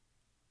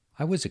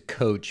I was a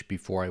coach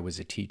before I was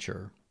a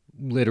teacher.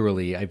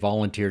 Literally, I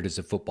volunteered as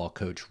a football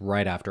coach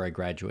right after I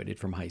graduated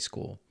from high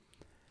school.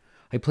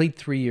 I played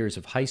 3 years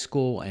of high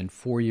school and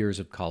 4 years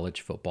of college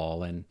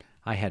football, and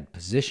I had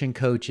position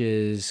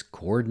coaches,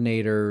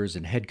 coordinators,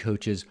 and head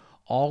coaches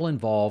all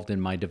involved in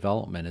my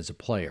development as a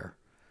player.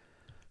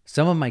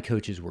 Some of my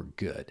coaches were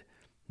good,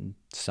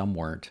 some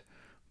weren't,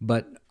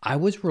 but I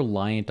was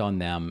reliant on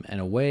them in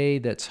a way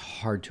that's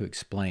hard to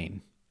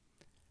explain.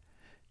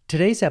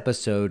 Today's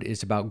episode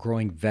is about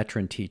growing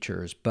veteran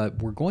teachers,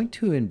 but we're going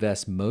to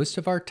invest most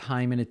of our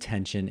time and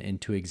attention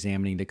into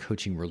examining the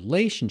coaching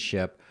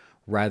relationship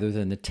rather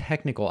than the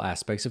technical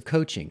aspects of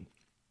coaching.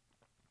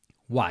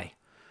 Why?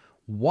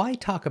 Why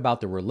talk about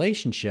the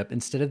relationship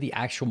instead of the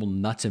actual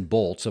nuts and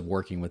bolts of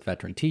working with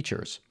veteran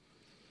teachers?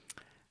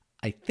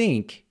 I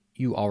think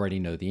you already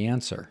know the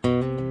answer.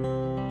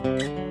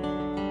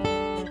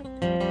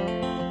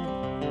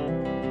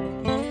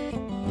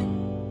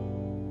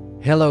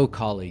 Hello,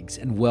 colleagues,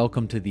 and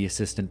welcome to the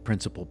Assistant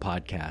Principal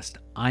Podcast.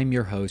 I'm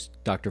your host,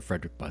 Dr.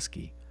 Frederick.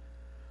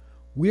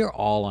 We are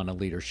all on a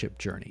leadership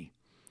journey.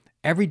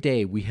 Every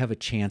day we have a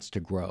chance to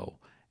grow.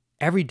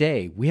 Every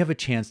day we have a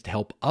chance to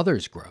help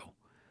others grow.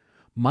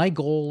 My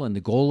goal and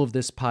the goal of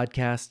this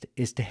podcast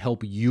is to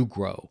help you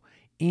grow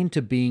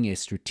into being a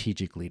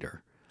strategic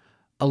leader.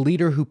 A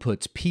leader who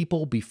puts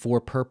people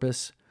before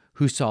purpose,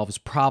 who solves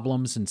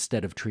problems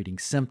instead of treating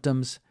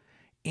symptoms,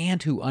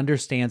 and who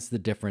understands the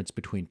difference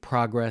between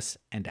progress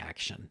and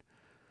action.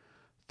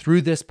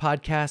 Through this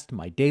podcast,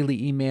 my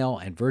daily email,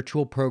 and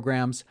virtual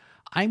programs,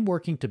 I'm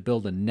working to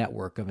build a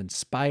network of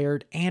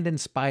inspired and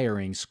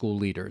inspiring school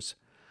leaders.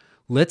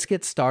 Let's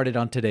get started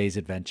on today's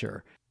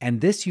adventure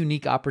and this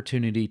unique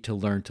opportunity to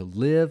learn to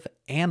live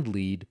and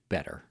lead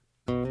better.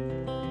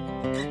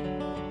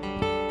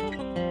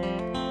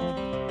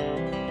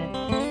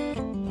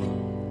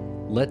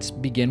 Let's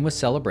begin with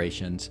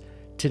celebrations.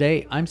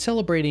 Today, I'm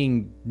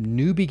celebrating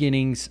new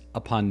beginnings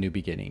upon new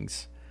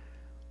beginnings.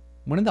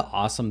 One of the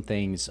awesome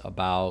things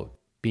about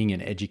being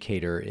an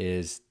educator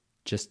is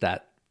just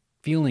that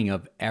feeling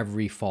of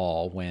every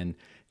fall when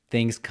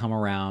things come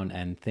around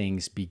and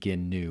things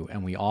begin new,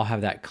 and we all have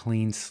that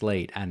clean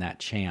slate and that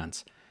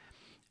chance.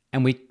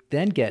 And we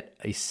then get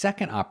a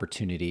second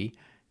opportunity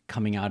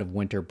coming out of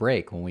winter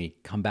break when we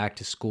come back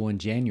to school in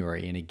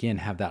January and again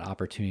have that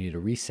opportunity to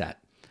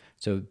reset.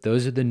 So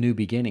those are the new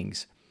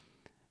beginnings.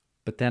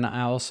 But then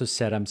I also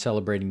said I'm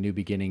celebrating new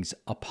beginnings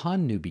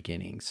upon new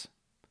beginnings.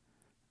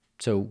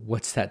 So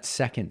what's that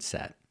second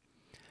set?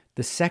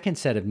 The second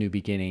set of new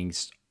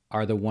beginnings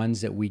are the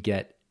ones that we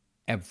get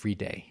every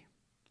day.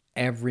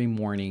 Every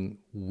morning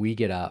we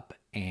get up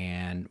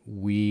and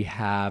we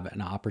have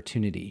an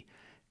opportunity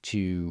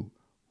to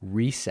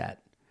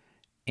reset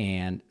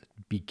and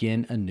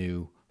begin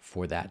anew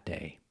for that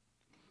day.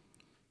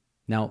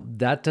 Now,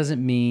 that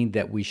doesn't mean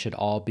that we should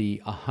all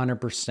be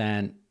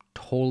 100%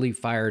 totally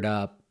fired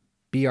up,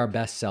 be our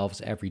best selves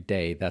every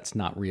day. That's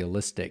not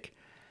realistic.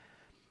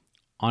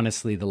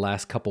 Honestly, the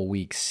last couple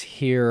weeks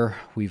here,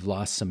 we've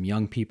lost some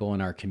young people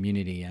in our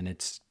community, and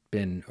it's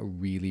been a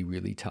really,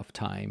 really tough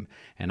time.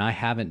 And I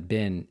haven't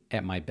been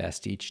at my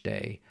best each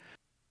day.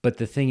 But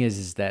the thing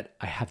is that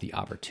I have the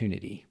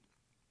opportunity.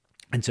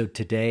 And so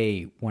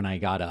today, when I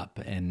got up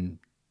and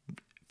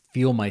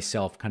feel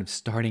myself kind of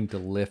starting to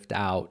lift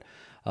out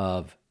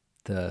of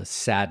the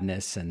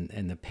sadness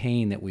and the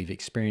pain that we've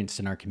experienced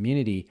in our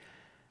community,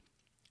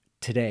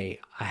 today,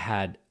 I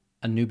had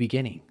a new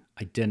beginning.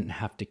 I didn't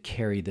have to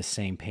carry the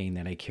same pain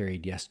that I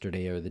carried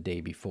yesterday or the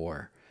day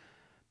before.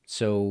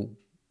 So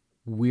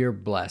we're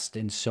blessed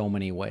in so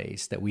many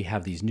ways that we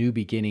have these new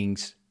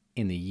beginnings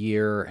in the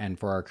year and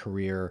for our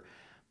career,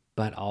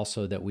 but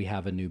also that we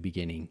have a new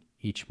beginning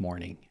each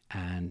morning.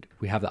 And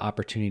we have the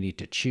opportunity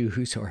to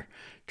choose or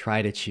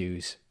try to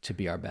choose to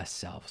be our best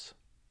selves.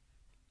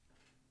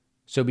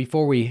 So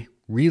before we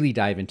really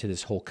dive into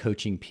this whole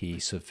coaching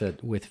piece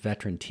with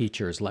veteran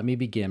teachers, let me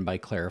begin by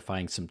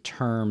clarifying some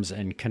terms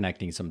and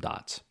connecting some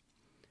dots.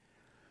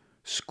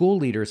 School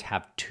leaders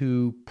have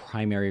two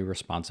primary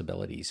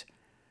responsibilities.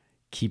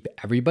 Keep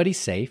everybody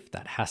safe,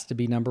 that has to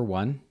be number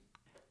one.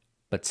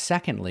 But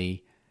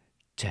secondly,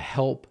 to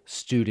help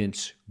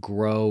students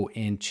grow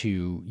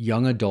into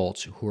young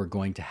adults who are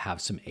going to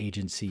have some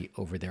agency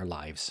over their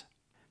lives.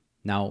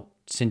 Now,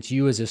 since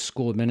you as a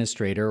school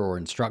administrator or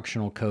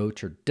instructional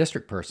coach or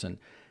district person,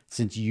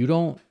 since you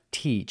don't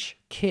teach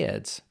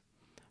kids,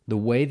 the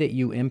way that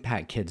you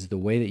impact kids, the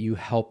way that you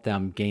help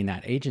them gain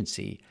that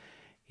agency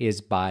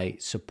is by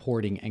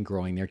supporting and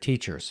growing their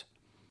teachers.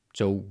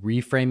 So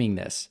reframing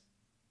this,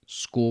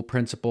 school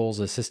principals,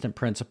 assistant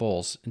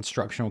principals,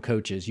 instructional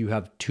coaches, you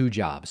have two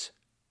jobs.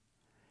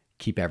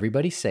 Keep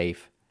everybody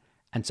safe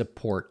and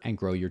support and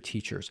grow your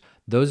teachers.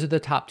 Those are the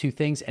top two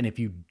things. And if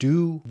you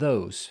do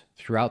those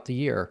throughout the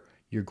year,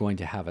 you're going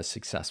to have a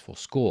successful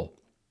school.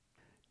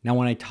 Now,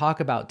 when I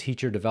talk about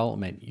teacher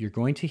development, you're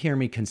going to hear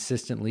me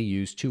consistently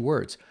use two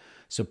words,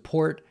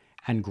 support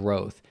and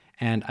growth.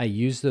 And I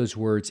use those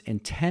words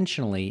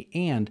intentionally,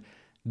 and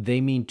they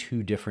mean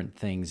two different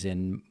things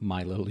in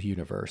my little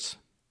universe.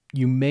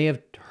 You may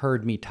have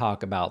heard me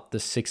talk about the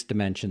 6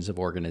 dimensions of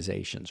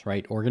organizations,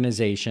 right?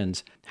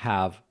 Organizations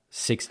have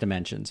 6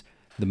 dimensions.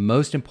 The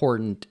most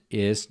important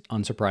is,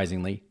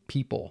 unsurprisingly,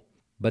 people.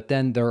 But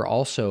then there are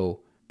also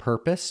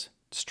purpose,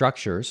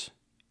 structures,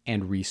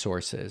 and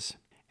resources.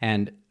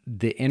 And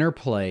the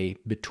interplay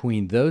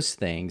between those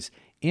things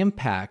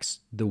impacts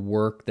the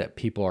work that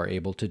people are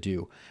able to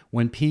do.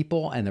 When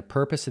people and the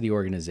purpose of the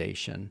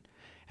organization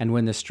and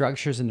when the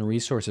structures and the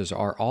resources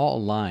are all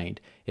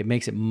aligned, it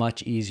makes it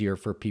much easier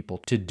for people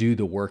to do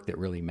the work that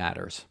really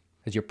matters.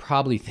 As you're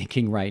probably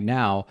thinking right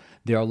now,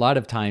 there are a lot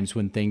of times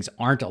when things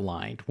aren't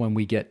aligned, when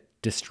we get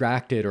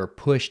distracted or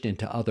pushed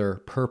into other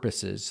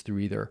purposes through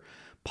either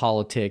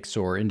politics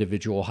or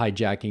individual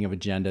hijacking of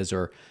agendas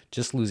or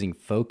just losing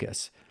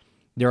focus.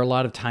 There are a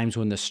lot of times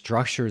when the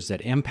structures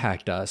that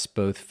impact us,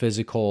 both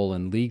physical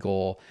and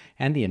legal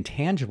and the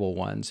intangible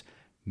ones,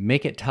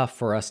 make it tough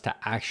for us to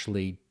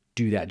actually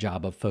do that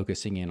job of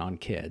focusing in on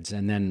kids.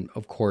 And then,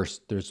 of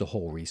course, there's the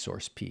whole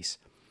resource piece.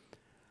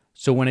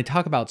 So when I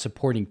talk about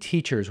supporting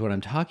teachers, what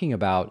I'm talking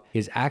about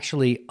is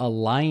actually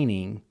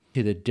aligning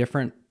to the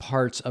different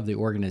parts of the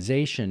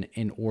organization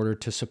in order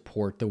to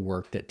support the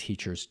work that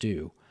teachers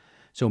do.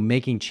 So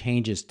making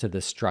changes to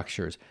the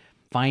structures,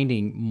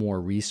 finding more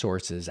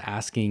resources,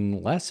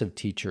 asking less of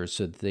teachers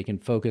so that they can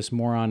focus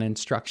more on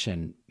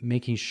instruction,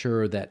 making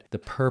sure that the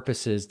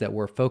purposes that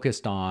we're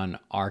focused on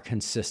are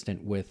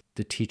consistent with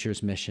the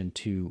teacher's mission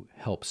to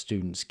help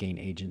students gain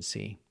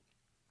agency.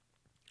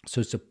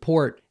 So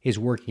support is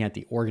working at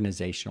the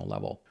organizational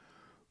level.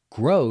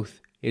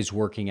 Growth is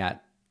working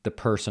at the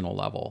personal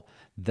level.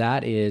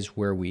 That is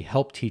where we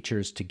help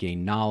teachers to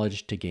gain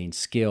knowledge, to gain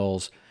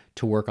skills,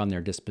 to work on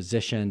their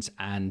dispositions,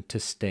 and to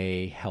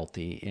stay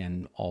healthy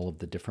in all of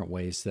the different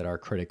ways that are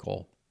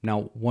critical.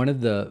 Now, one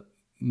of the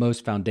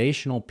most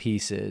foundational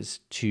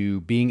pieces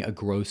to being a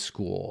growth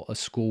school, a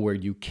school where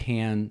you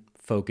can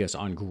focus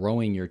on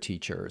growing your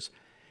teachers,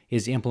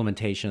 is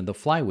implementation of the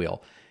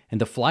flywheel.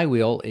 And the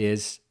flywheel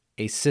is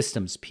a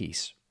systems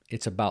piece.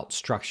 It's about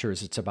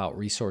structures, it's about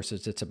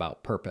resources, it's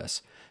about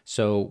purpose.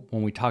 So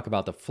when we talk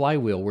about the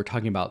flywheel, we're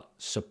talking about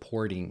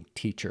supporting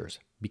teachers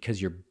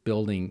because you're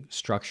building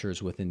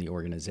structures within the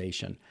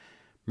organization.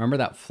 Remember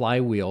that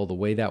flywheel, the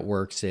way that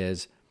works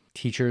is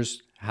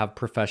teachers have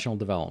professional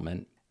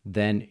development.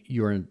 Then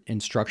your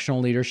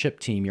instructional leadership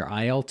team, your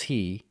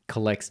ILT,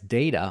 collects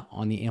data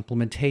on the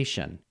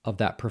implementation of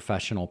that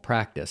professional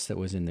practice that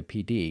was in the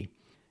PD.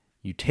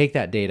 You take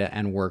that data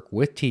and work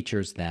with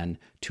teachers then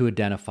to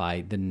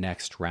identify the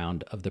next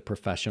round of the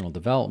professional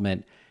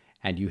development,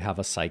 and you have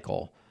a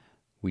cycle.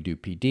 We do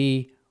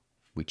PD,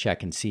 we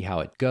check and see how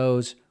it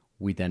goes,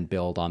 we then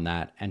build on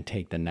that and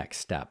take the next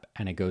step,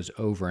 and it goes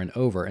over and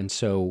over. And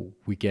so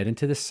we get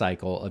into the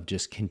cycle of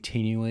just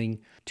continuing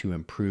to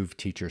improve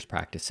teachers'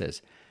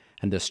 practices.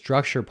 And the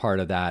structure part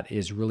of that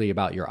is really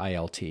about your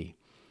ILT.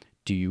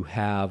 Do you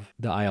have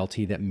the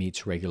ILT that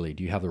meets regularly?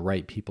 Do you have the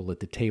right people at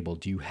the table?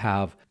 Do you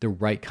have the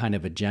right kind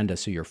of agenda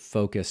so you're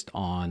focused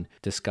on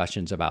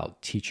discussions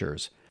about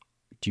teachers?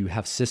 Do you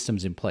have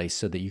systems in place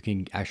so that you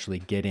can actually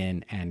get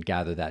in and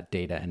gather that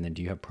data? And then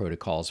do you have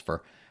protocols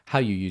for how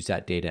you use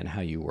that data and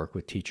how you work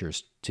with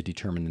teachers to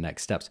determine the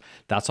next steps?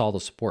 That's all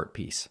the support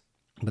piece.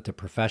 But the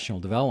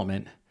professional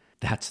development,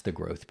 that's the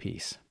growth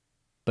piece.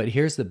 But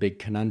here's the big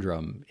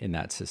conundrum in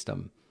that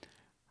system.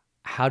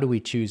 How do we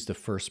choose the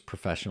first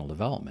professional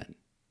development?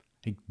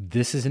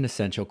 This is an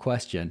essential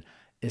question,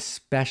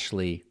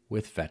 especially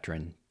with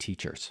veteran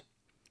teachers.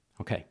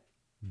 Okay,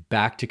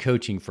 back to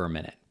coaching for a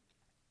minute.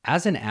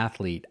 As an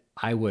athlete,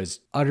 I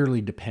was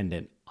utterly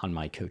dependent on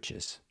my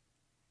coaches.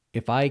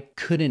 If I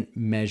couldn't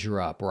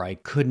measure up or I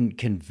couldn't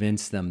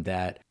convince them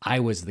that I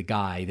was the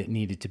guy that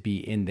needed to be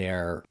in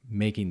there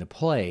making the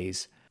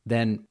plays,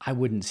 then I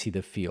wouldn't see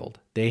the field.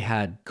 They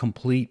had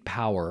complete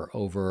power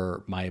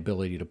over my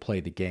ability to play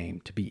the game,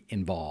 to be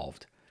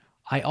involved.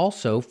 I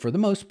also, for the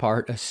most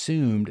part,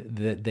 assumed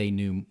that they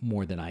knew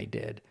more than I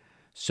did.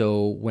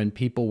 So when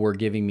people were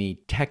giving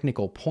me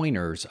technical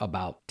pointers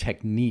about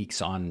techniques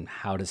on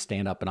how to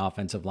stand up an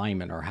offensive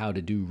lineman or how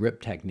to do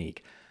rip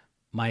technique,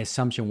 my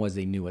assumption was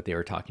they knew what they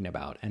were talking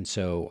about. And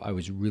so I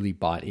was really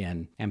bought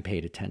in and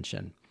paid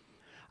attention.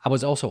 I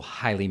was also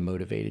highly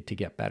motivated to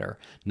get better,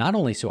 not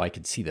only so I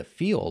could see the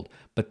field,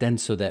 but then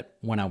so that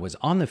when I was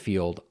on the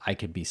field, I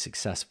could be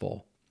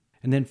successful.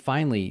 And then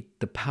finally,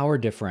 the power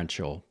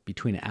differential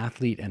between an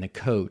athlete and a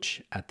coach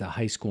at the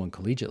high school and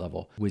collegiate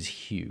level was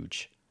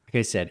huge. Like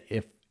I said,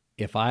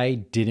 if I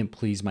didn't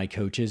please my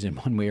coaches in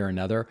one way or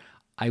another,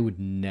 I would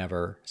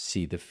never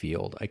see the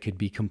field. I could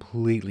be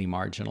completely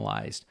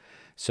marginalized.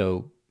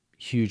 So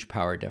huge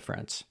power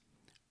difference.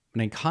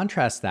 And I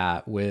contrast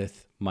that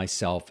with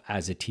myself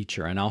as a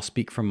teacher, and I'll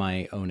speak from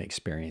my own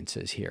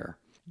experiences here.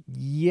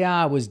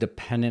 Yeah, I was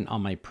dependent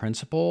on my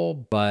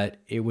principal, but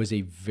it was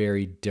a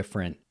very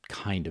different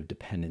kind of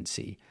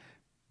dependency.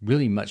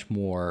 Really much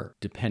more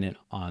dependent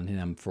on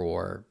him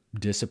for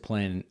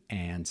discipline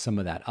and some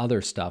of that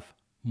other stuff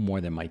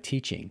more than my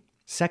teaching.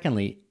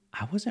 Secondly,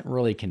 I wasn't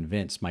really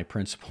convinced my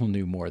principal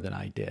knew more than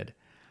I did.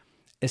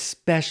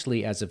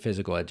 especially as a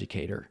physical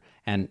educator.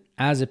 And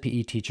as a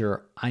PE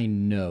teacher, I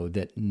know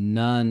that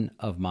none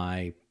of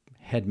my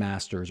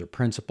headmasters or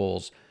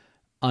principals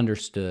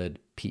understood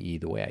PE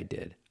the way I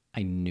did.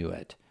 I knew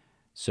it.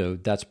 So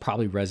that's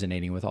probably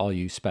resonating with all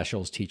you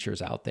specials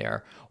teachers out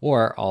there,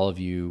 or all of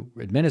you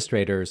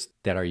administrators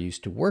that are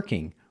used to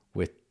working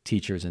with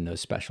teachers in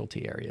those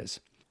specialty areas.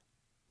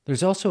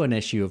 There's also an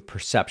issue of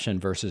perception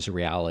versus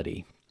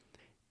reality.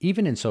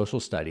 Even in social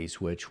studies,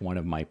 which one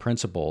of my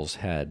principals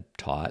had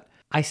taught,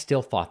 I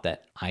still thought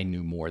that I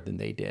knew more than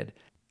they did.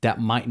 That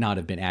might not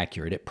have been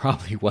accurate. It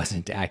probably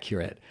wasn't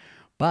accurate,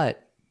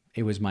 but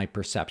it was my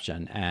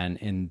perception. And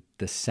in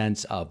the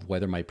sense of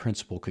whether my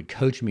principal could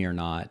coach me or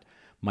not,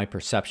 my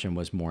perception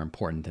was more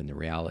important than the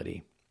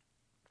reality.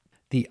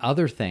 The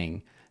other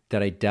thing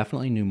that I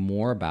definitely knew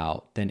more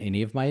about than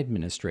any of my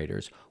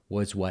administrators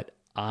was what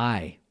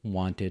I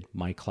wanted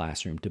my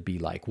classroom to be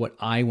like, what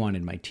I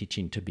wanted my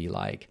teaching to be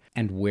like,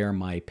 and where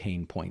my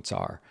pain points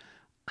are.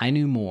 I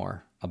knew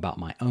more about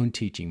my own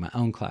teaching, my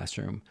own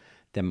classroom,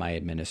 than my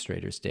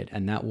administrators did,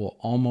 and that will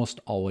almost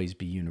always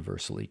be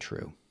universally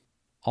true.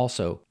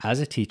 Also, as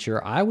a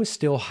teacher, I was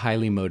still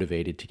highly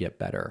motivated to get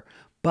better,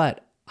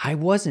 but I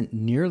wasn't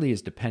nearly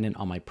as dependent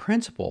on my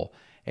principal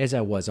as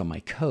I was on my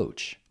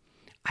coach.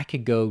 I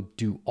could go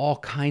do all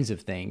kinds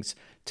of things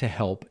to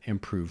help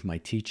improve my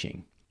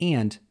teaching.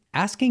 And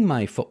asking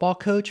my football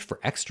coach for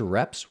extra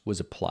reps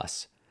was a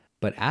plus,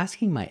 but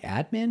asking my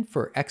admin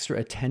for extra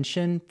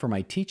attention for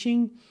my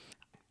teaching,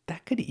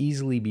 that could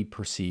easily be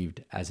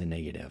perceived as a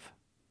negative.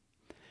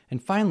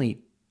 And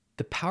finally,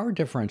 the power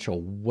differential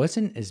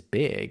wasn't as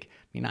big.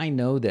 I mean, I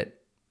know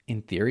that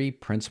in theory,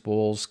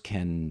 principals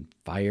can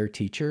fire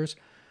teachers,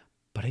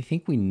 but I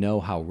think we know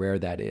how rare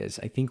that is.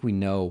 I think we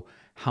know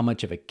how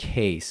much of a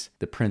case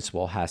the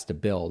principal has to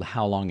build,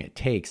 how long it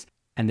takes,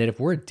 and that if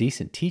we're a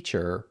decent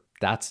teacher,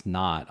 that's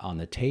not on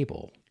the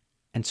table.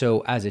 And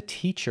so as a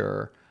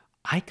teacher,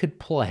 I could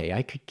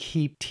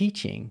keep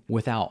teaching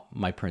without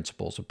my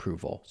principal's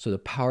approval. So the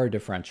power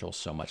differential is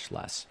so much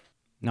less.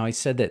 Now, I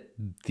said that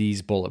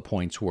these bullet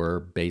points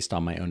were based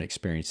on my own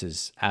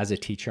experiences as a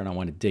teacher, and I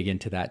want to dig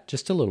into that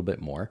just a little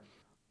bit more.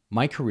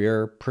 My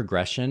career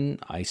progression,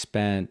 I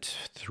spent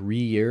 3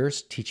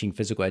 years teaching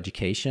physical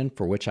education,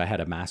 for which I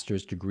had a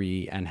master's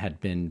degree and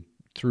had been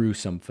through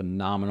some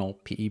phenomenal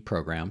PE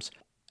programs.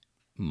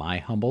 My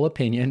humble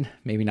opinion,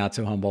 maybe not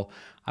so humble,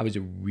 I was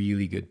a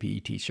really good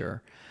PE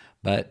teacher.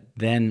 But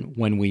then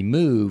when we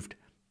moved,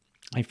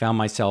 I found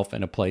myself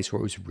in a place where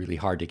it was really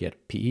hard to get a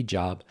PE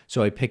job.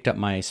 So I picked up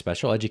my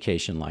special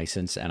education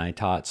license and I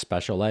taught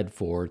special ed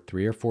for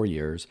 3 or 4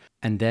 years,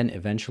 and then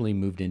eventually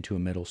moved into a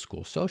middle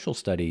school social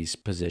studies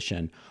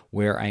position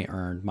where I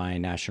earned my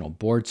national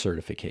board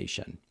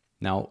certification.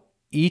 Now,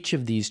 each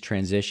of these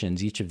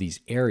transitions, each of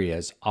these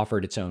areas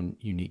offered its own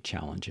unique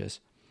challenges.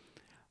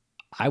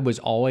 I was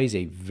always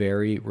a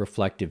very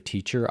reflective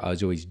teacher. I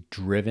was always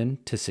driven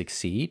to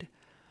succeed,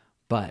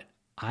 but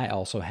I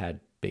also had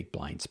big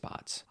blind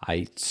spots.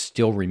 I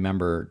still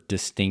remember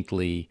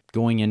distinctly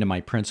going into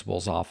my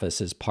principal's office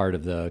as part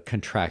of the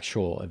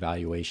contractual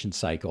evaluation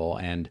cycle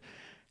and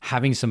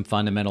having some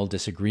fundamental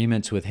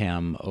disagreements with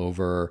him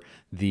over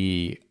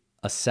the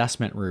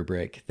assessment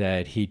rubric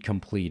that he'd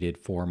completed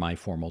for my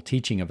formal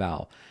teaching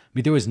eval. I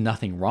mean, there was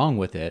nothing wrong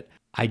with it.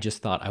 I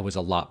just thought I was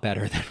a lot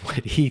better than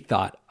what he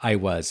thought I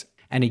was.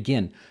 And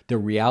again, the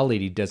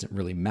reality doesn't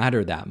really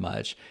matter that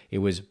much. It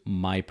was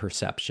my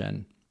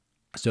perception.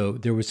 So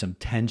there was some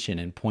tension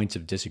and points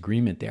of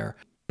disagreement there.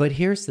 But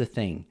here's the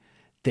thing.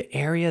 The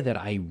area that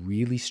I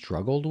really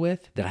struggled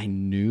with, that I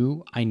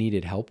knew I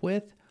needed help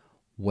with,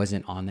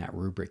 wasn't on that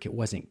rubric. It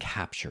wasn't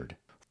captured.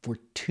 For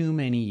too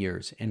many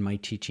years in my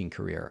teaching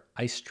career,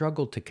 I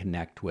struggled to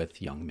connect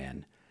with young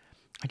men.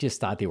 I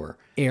just thought they were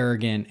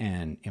arrogant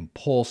and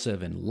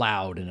impulsive and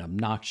loud and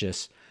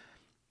obnoxious.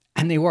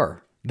 And they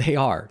were. They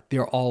are.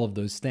 They're all of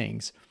those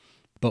things.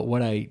 But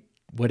what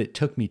it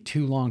took me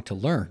too long to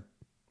learn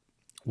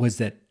was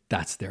that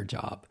that's their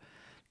job.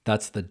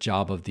 That's the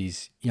job of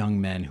these young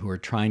men who are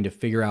trying to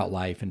figure out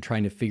life and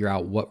trying to figure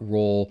out what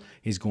role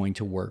is going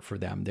to work for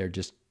them. They're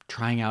just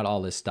trying out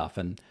all this stuff.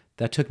 And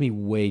that took me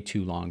way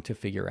too long to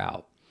figure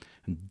out.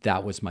 And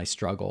that was my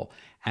struggle.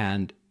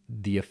 And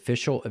the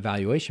official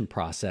evaluation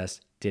process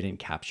didn't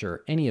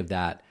capture any of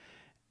that.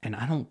 And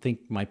I don't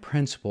think my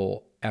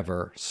principal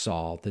ever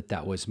saw that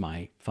that was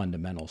my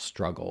fundamental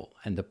struggle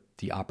and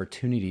the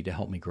opportunity to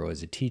help me grow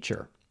as a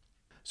teacher.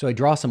 So I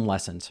draw some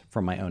lessons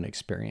from my own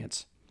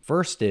experience.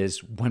 First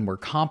is when we're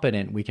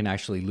competent, we can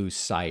actually lose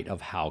sight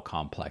of how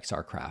complex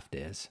our craft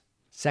is.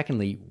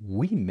 Secondly,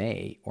 we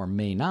may or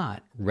may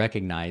not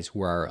recognize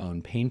where our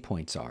own pain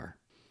points are.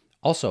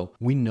 Also,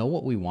 we know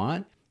what we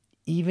want,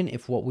 even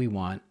if what we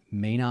want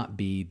may not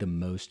be the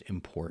most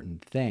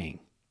important thing.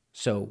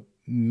 So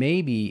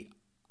maybe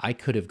I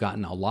could have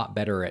gotten a lot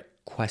better at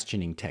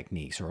questioning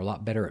techniques or a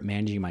lot better at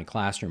managing my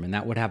classroom, and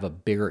that would have a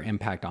bigger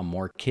impact on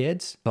more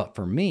kids. But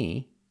for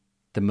me,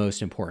 the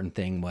most important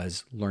thing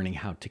was learning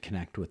how to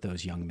connect with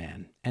those young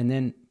men. And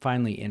then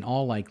finally, in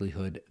all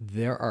likelihood,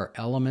 there are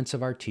elements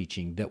of our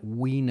teaching that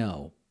we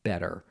know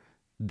better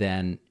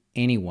than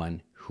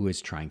anyone who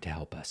is trying to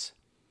help us.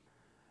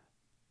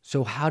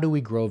 So how do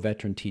we grow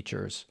veteran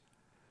teachers?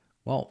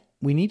 Well,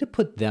 we need to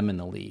put them in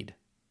the lead.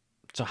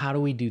 So how do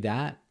we do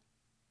that?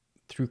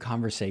 Through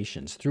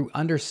conversations, through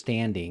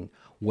understanding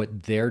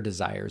what their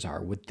desires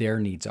are, what their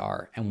needs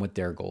are, and what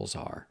their goals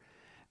are.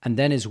 And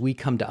then as we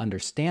come to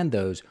understand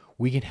those,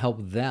 we can help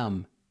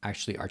them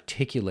actually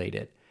articulate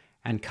it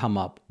and come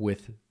up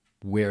with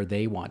where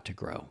they want to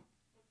grow.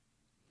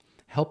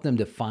 Help them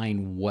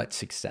define what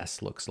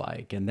success looks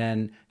like, and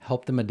then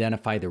help them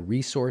identify the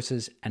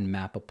resources and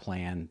map a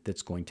plan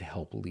that's going to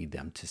help lead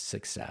them to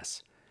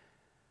success.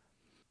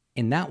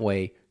 In that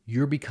way,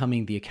 you're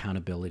becoming the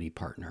accountability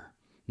partner,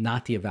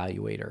 not the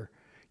evaluator.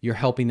 You're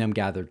helping them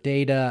gather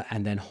data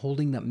and then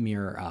holding that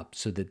mirror up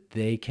so that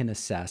they can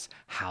assess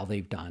how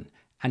they've done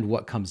and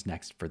what comes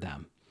next for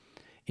them.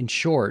 In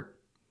short,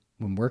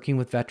 when working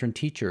with veteran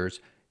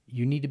teachers,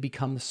 you need to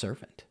become the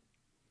servant.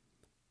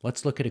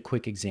 Let's look at a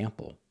quick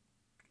example.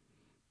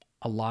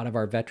 A lot of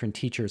our veteran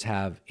teachers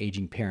have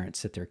aging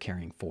parents that they're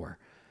caring for.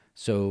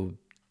 So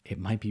it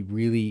might be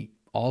really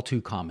all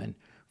too common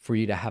for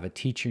you to have a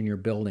teacher in your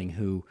building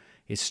who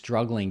is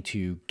struggling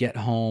to get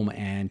home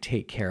and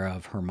take care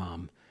of her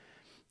mom.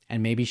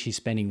 And maybe she's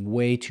spending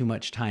way too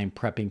much time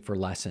prepping for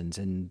lessons.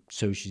 And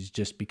so she's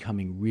just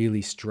becoming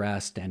really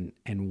stressed and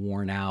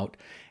worn out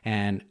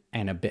and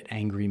a bit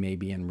angry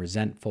maybe and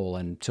resentful.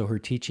 And so her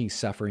teaching's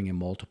suffering in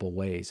multiple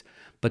ways.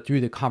 But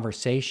through the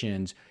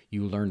conversations,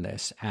 you learn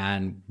this.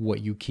 And what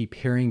you keep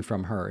hearing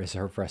from her is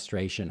her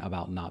frustration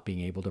about not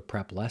being able to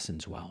prep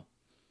lessons well.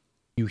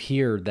 You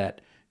hear that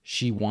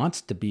she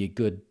wants to be a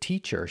good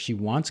teacher. She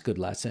wants good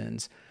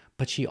lessons.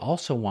 But she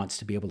also wants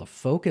to be able to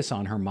focus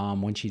on her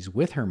mom when she's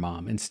with her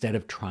mom instead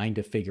of trying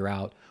to figure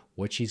out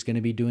what she's going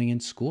to be doing in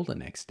school the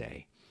next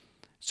day.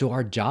 So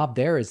our job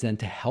there is then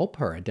to help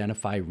her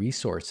identify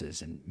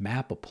resources and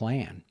map a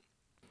plan.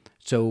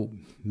 So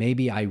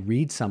maybe I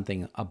read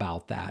something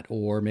about that,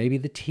 or maybe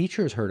the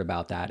teacher's heard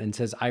about that and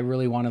says, I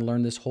really want to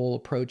learn this whole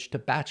approach to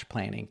batch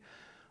planning.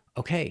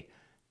 Okay,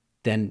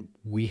 then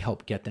we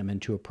help get them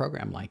into a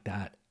program like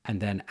that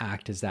and then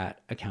act as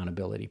that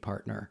accountability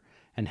partner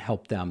and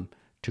help them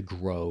to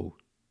grow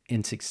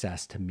in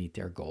success to meet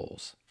their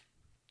goals.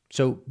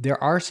 So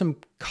there are some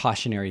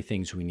cautionary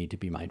things we need to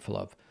be mindful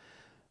of.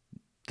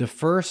 The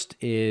first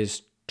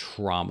is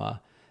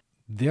trauma.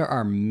 There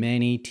are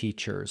many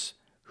teachers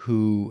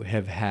who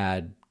have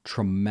had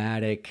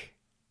traumatic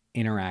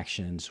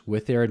interactions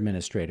with their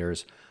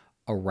administrators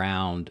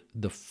around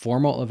the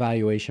formal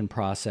evaluation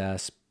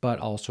process, but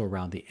also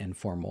around the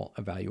informal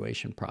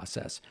evaluation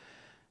process.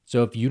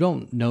 So if you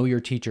don't know your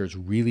teachers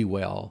really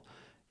well,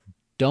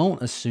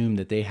 don't assume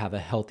that they have a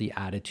healthy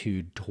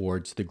attitude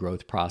towards the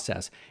growth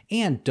process.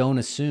 And don't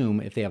assume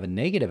if they have a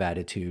negative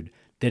attitude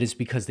that it's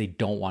because they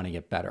don't want to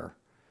get better.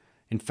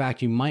 In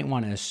fact, you might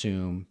want to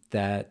assume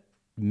that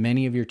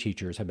many of your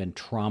teachers have been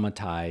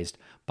traumatized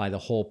by the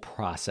whole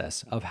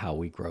process of how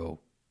we grow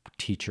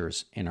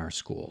teachers in our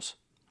schools.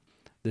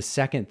 The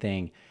second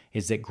thing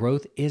is that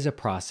growth is a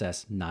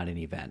process, not an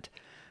event.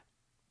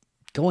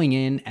 Going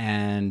in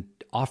and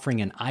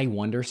offering an I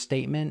wonder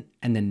statement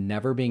and then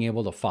never being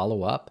able to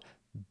follow up,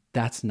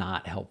 that's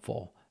not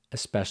helpful,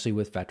 especially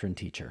with veteran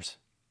teachers.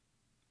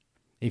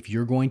 If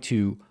you're going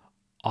to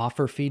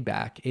offer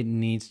feedback, it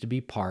needs to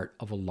be part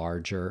of a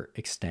larger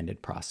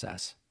extended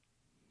process.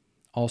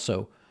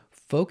 Also,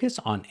 focus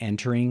on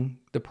entering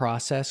the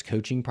process,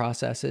 coaching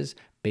processes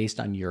based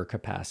on your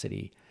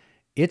capacity.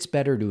 It's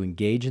better to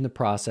engage in the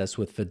process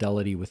with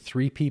fidelity with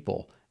 3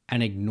 people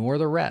and ignore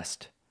the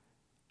rest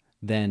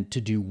than to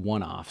do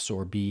one-offs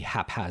or be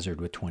haphazard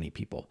with 20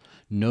 people.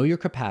 Know your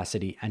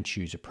capacity and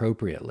choose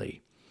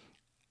appropriately.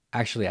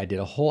 Actually, I did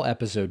a whole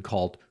episode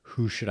called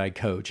Who Should I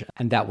Coach?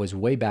 And that was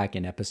way back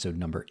in episode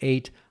number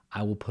 8.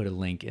 I will put a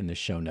link in the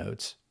show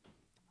notes.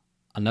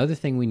 Another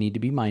thing we need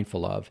to be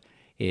mindful of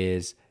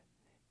is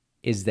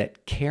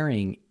that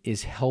caring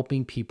is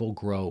helping people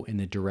grow in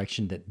the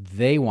direction that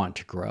they want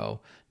to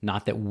grow,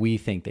 not that we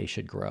think they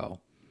should grow.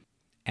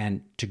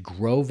 And to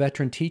grow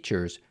veteran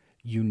teachers,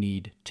 you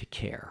need to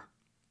care.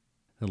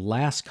 The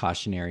last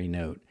cautionary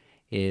note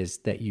is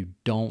that you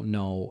don't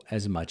know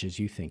as much as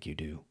you think you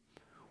do.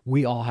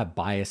 We all have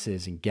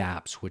biases and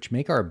gaps, which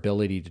make our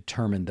ability to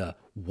determine the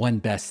one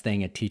best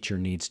thing a teacher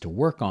needs to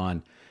work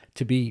on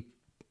to be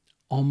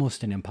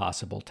almost an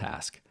impossible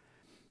task.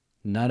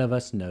 None of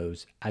us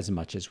knows as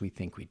much as we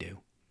think we do.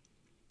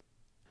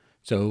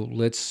 So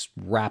let's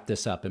wrap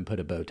this up and put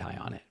a bow tie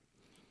on it.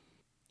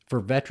 For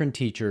veteran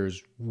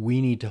teachers, we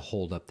need to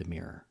hold up the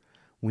mirror.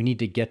 We need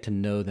to get to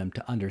know them,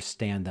 to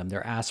understand them,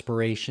 their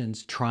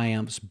aspirations,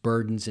 triumphs,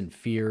 burdens, and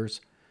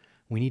fears.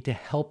 We need to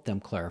help them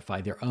clarify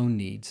their own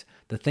needs,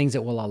 the things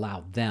that will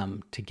allow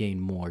them to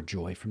gain more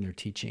joy from their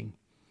teaching.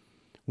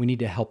 We need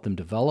to help them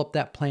develop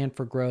that plan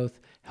for growth,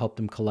 help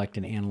them collect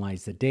and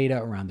analyze the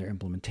data around their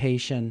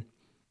implementation.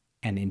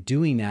 And in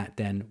doing that,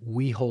 then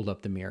we hold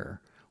up the mirror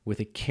with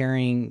a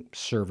caring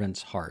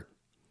servant's heart.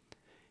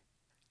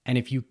 And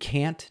if you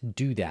can't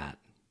do that,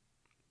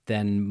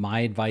 then my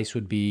advice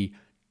would be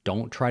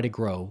don't try to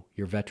grow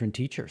your veteran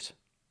teachers.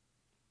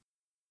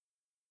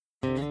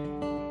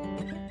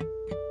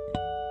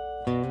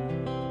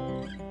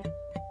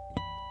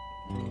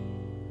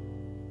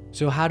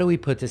 So how do we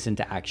put this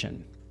into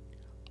action?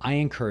 I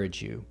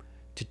encourage you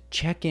to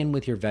check in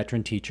with your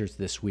veteran teachers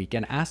this week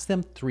and ask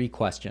them 3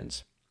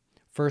 questions.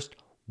 First,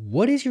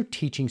 what is your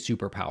teaching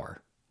superpower?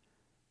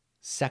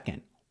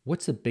 Second,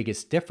 what's the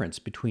biggest difference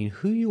between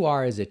who you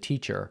are as a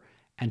teacher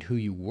and who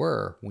you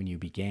were when you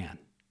began?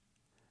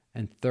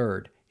 And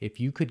third, if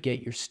you could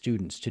get your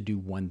students to do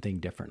one thing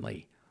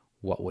differently,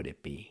 what would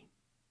it be?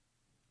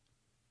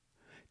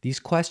 These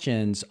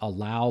questions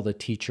allow the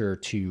teacher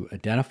to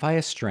identify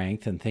a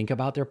strength and think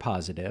about their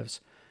positives,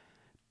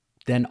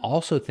 then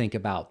also think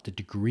about the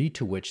degree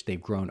to which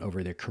they've grown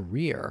over their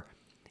career,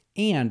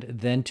 and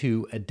then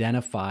to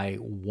identify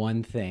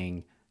one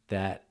thing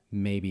that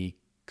maybe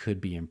could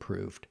be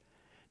improved.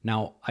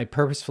 Now, I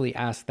purposefully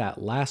asked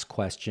that last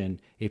question,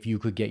 if you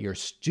could get your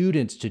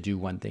students to do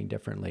one thing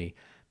differently,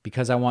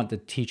 because I want the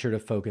teacher to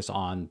focus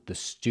on the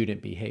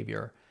student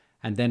behavior.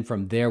 And then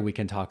from there, we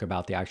can talk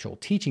about the actual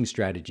teaching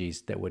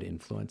strategies that would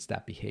influence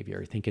that behavior.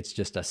 I think it's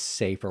just a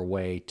safer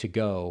way to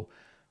go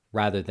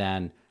rather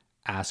than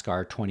ask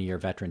our 20-year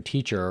veteran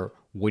teacher,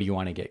 what do you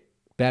want to get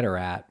better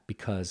at?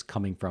 Because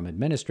coming from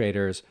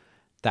administrators,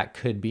 that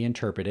could be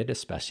interpreted,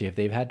 especially if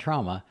they've had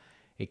trauma,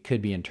 it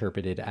could be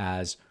interpreted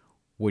as,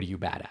 what are you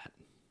bad at?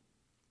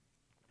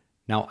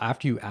 Now,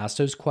 after you ask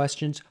those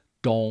questions,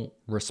 don't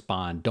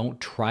respond.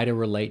 Don't try to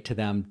relate to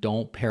them.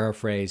 Don't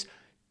paraphrase.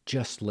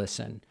 Just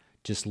listen.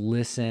 Just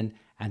listen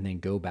and then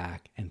go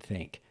back and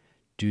think.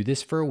 Do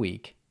this for a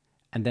week.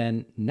 And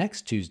then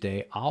next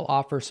Tuesday, I'll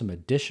offer some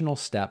additional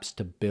steps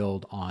to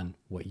build on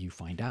what you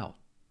find out.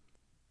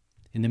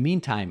 In the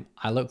meantime,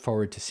 I look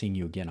forward to seeing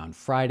you again on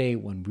Friday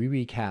when we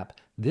recap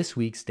this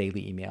week's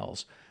daily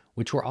emails,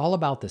 which were all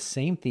about the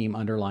same theme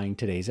underlying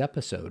today's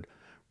episode,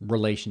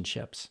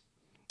 relationships.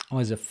 It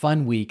was a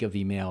fun week of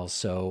emails,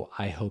 so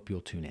I hope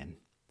you'll tune in.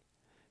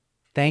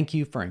 Thank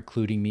you for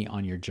including me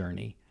on your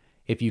journey.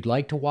 If you'd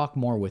like to walk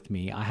more with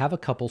me, I have a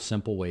couple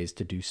simple ways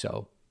to do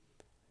so.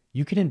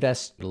 You can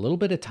invest a little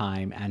bit of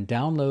time and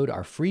download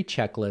our free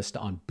checklist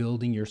on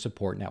building your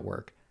support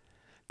network.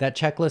 That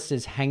checklist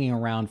is hanging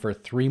around for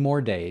 3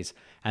 more days,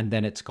 and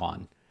then it's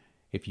gone.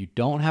 If you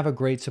don't have a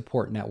great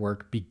support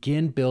network,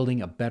 begin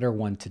building a better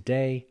one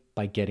today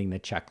by getting the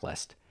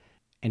checklist.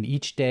 And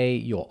each day,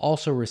 you'll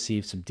also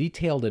receive some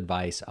detailed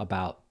advice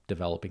about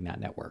developing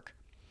that network.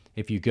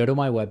 If you go to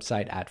my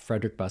website at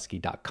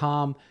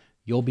frederickbuskey.com,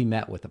 you'll be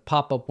met with a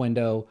pop-up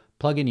window,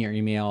 plug in your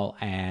email,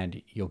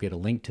 and you'll get a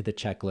link to the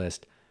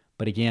checklist.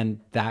 But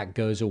again, that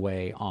goes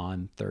away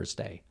on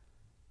Thursday.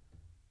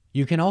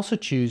 You can also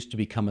choose to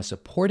become a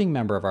supporting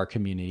member of our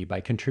community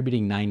by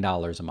contributing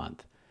 $9 a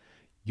month.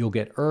 You'll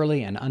get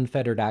early and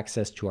unfettered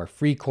access to our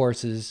free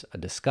courses, a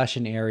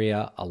discussion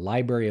area, a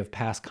library of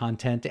past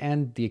content,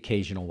 and the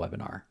occasional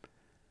webinar.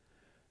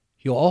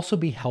 You'll also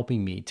be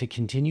helping me to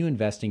continue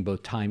investing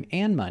both time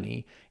and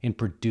money in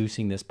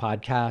producing this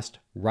podcast,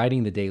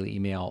 writing the daily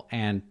email,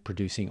 and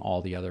producing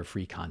all the other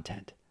free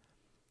content.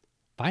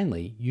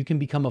 Finally, you can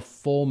become a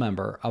full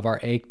member of our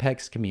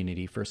Apex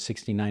community for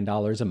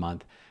 $69 a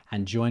month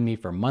and join me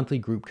for monthly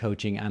group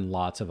coaching and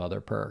lots of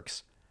other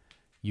perks.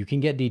 You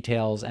can get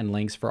details and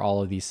links for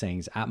all of these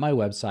things at my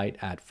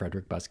website at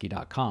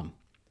frederickbuskey.com.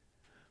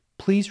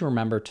 Please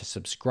remember to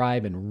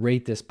subscribe and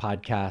rate this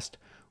podcast.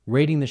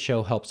 Rating the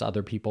show helps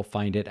other people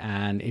find it,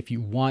 and if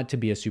you want to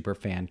be a super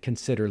fan,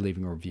 consider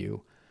leaving a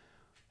review.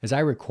 As I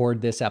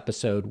record this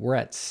episode, we're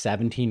at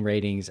 17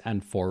 ratings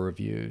and 4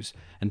 reviews,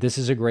 and this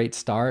is a great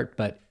start,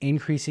 but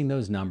increasing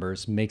those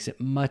numbers makes it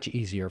much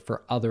easier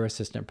for other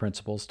assistant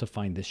principals to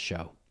find this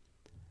show.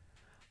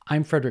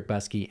 I'm Frederick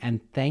Buskey,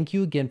 and thank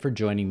you again for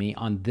joining me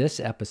on this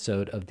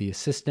episode of the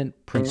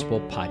Assistant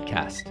Principal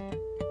Podcast.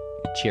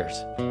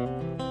 Cheers.